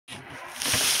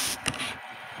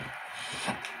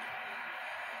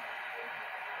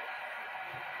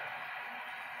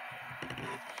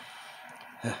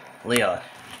Leon.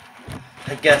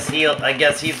 I guess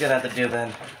he's gonna have to do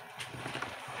then.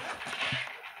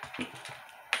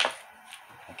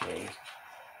 Okay.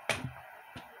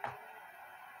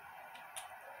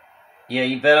 Yeah,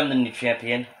 you bet I'm the new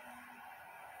champion.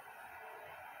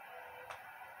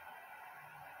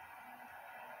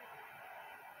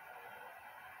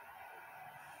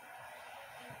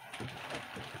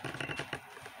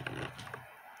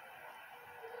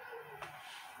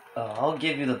 I'll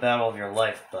give you the battle of your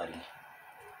life, buddy.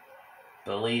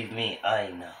 Believe me, I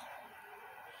know.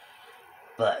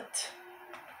 But,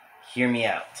 hear me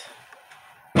out.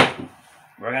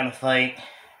 We're gonna fight.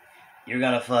 You're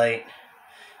gonna fight.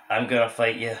 I'm gonna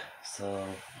fight you. So,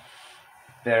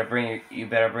 you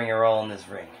better bring your all in this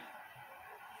ring.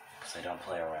 Because I don't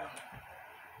play around.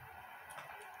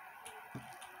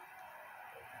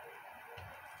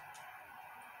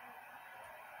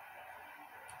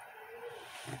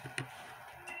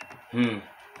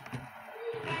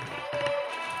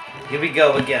 Here we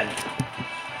go again.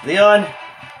 Leon,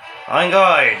 on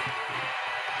guard.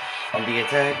 On the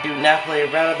attack, do not play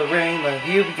around the ring, but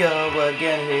here we go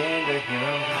again. In the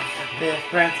hero, the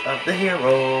friends of the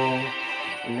hero.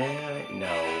 Now I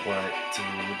know what to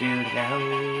do now.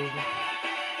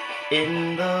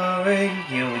 In the ring,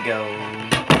 here we go.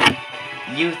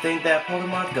 You think that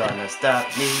Pokemon's gonna stop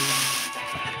me?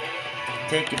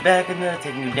 Take you back and then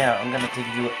take you down. I'm gonna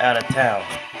take you out of town,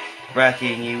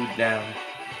 breaking you down,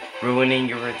 ruining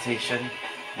your rotation.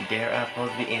 You dare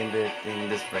oppose me in this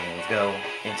ring. Let's go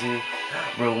into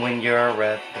ruin your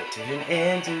reputation.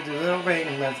 Into the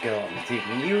ring. Let's go. I'm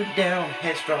taking you down,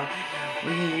 headstrong.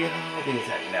 We all be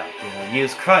attacking now.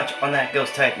 Use crunch on that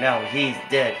ghost type now. He's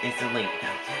dead instantly.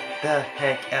 The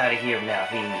heck out of here now.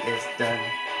 He is done.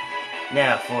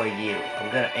 Now for you. I'm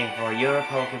gonna aim for your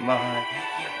Pokemon.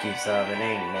 Keep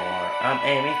summoning more. I'm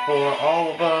aiming for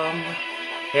all of them.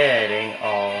 Hitting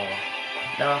all.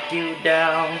 Knock you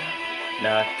down.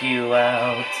 Knock you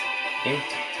out.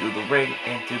 Into the ring.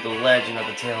 Into the legend of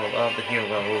the tale of the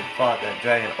hero who fought that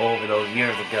dragon over those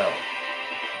years ago.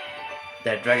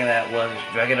 That dragon that was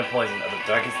dragon of poison of the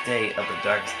darkest day of the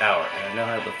darkest hour. And I know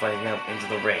how to fight him into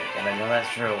the ring. And I know that's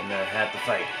true. And I had to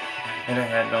fight. And I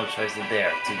had no choice there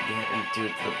to get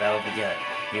into the battle again.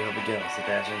 Here we go,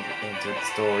 Sabathians into the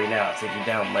story now. Take you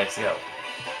down, let's go.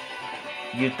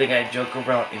 You think I joke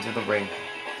around into the ring?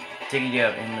 Take you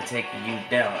out and take you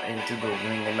down into the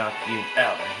ring and knock you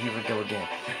out. And here we go again.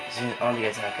 On the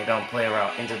attack, I don't play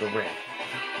around into the ring.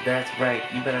 That's right,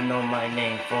 you better know my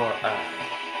name for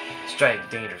strike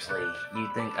dangerously. You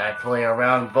think I play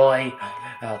around, boy?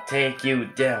 I'll take you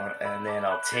down and then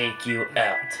I'll take you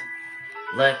out.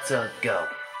 Let's go.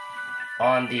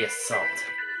 On the assault.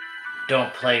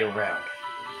 Don't play around.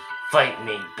 Fight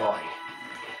me, boy.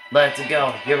 Let's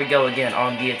go. Here we go again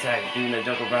on the attack. Doing the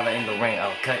joke around in the ring.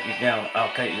 I'll cut you down.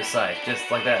 I'll cut you to size. Just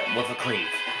like that with a cleave.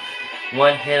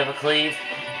 One hit of a cleave.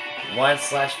 One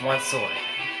slash, one sword.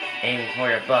 Aiming for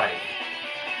your body.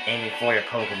 Aiming for your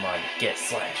Pokemon. Get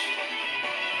slashed.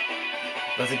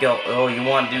 Let's go. Oh, you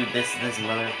want to do this,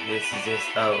 mother? This is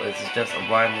just a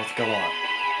rhyme. Let's go on.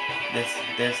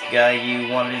 This guy,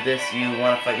 you want to do this? You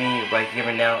want to fight me right here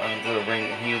and now into the ring?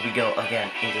 And here we go again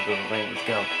into the ring. Let's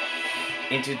go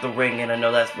into the ring, and I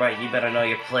know that's right. You better know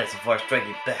your place before I strike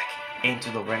you back into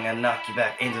the ring and knock you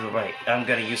back into the ring. I'm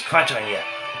gonna use crunch on you,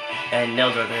 and no,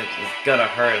 it's gonna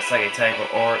hurt a psychic type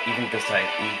or even ghost type.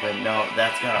 Even no,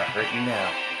 that's gonna hurt you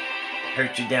now.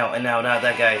 Hurt you down, and now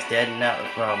that guy's dead. Now the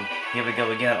problem. Here we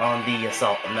go again on the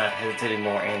assault. I'm not hesitating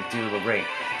more into the ring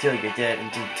till you're dead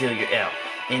until you're out.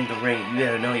 In the ring, you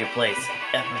better know your place.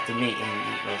 Step to me and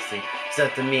you will see.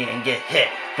 Step to me and get hit,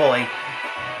 boy.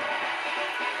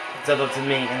 Step up to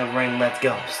me in the ring, let's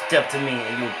go. Step to me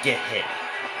and you'll get hit.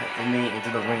 Step to me into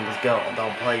the ring, let's go. I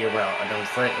don't play around, I don't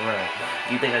play around.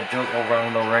 You think I joke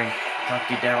around the ring? Knock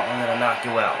you down, I'm gonna knock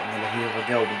you out. And then here we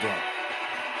go again.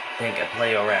 Think I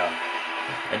play around.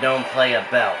 I don't play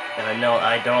about, and I know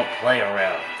I don't play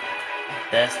around.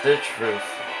 That's the truth.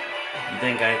 You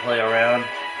think I play around?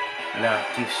 Knock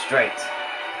you straight.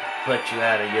 Put you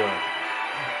out of your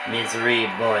misery,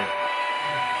 boy.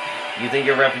 You think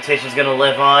your reputation's gonna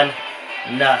live on?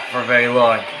 Not for very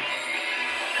long.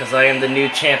 Cause I am the new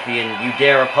champion. You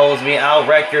dare oppose me, I'll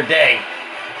wreck your day.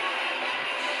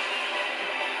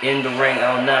 In the ring,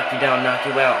 I'll knock you down, knock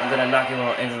you out. I'm gonna knock you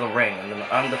out into the ring. And then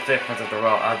I'm the fifth prince of the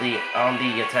Raw. On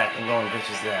the attack, I'm going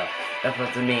vicious now. Step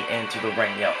up to me into the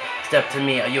ring, yo. Step to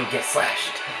me or you'll get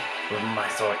slashed. With my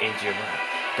sword into your ring.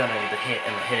 Gonna do the hit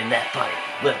and the hit in that body.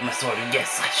 With my sword and get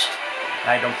slashed.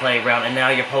 I don't play around, and now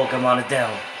your Pokemon is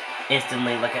down.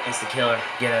 Instantly, like an insta-killer.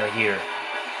 Get out of here.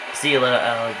 See you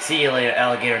later,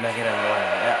 alligator. Not get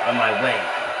on my way.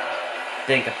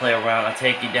 Think I play around? I'll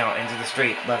take you down into the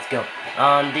street. Let's go.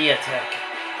 On the attack.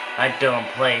 I don't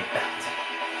play that.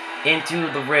 Into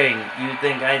the ring. You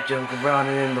think I joke around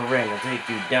and in the ring? I'll take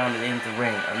you down and into the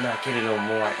ring. I'm not kidding no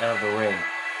more. Out of the ring.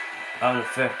 I'm the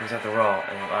 5th after all,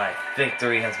 and my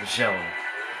victory has been shown.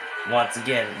 Once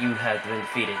again, you have been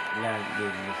defeated. Now you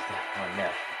give me that one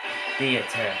now. The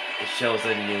attack. It shows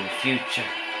a new future.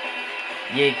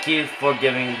 Thank you for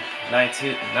giving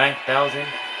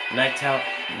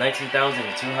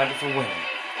 19,200 for winning.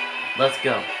 Let's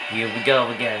go. Here we go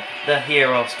again. The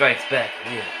hero strikes back.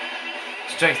 Yeah.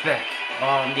 Strikes back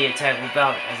on the attack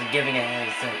without giving a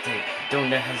hesitate.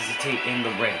 Don't hesitate in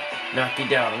the ring. Knock you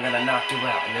down. I'm gonna knock you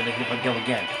out. And then here we go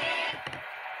again.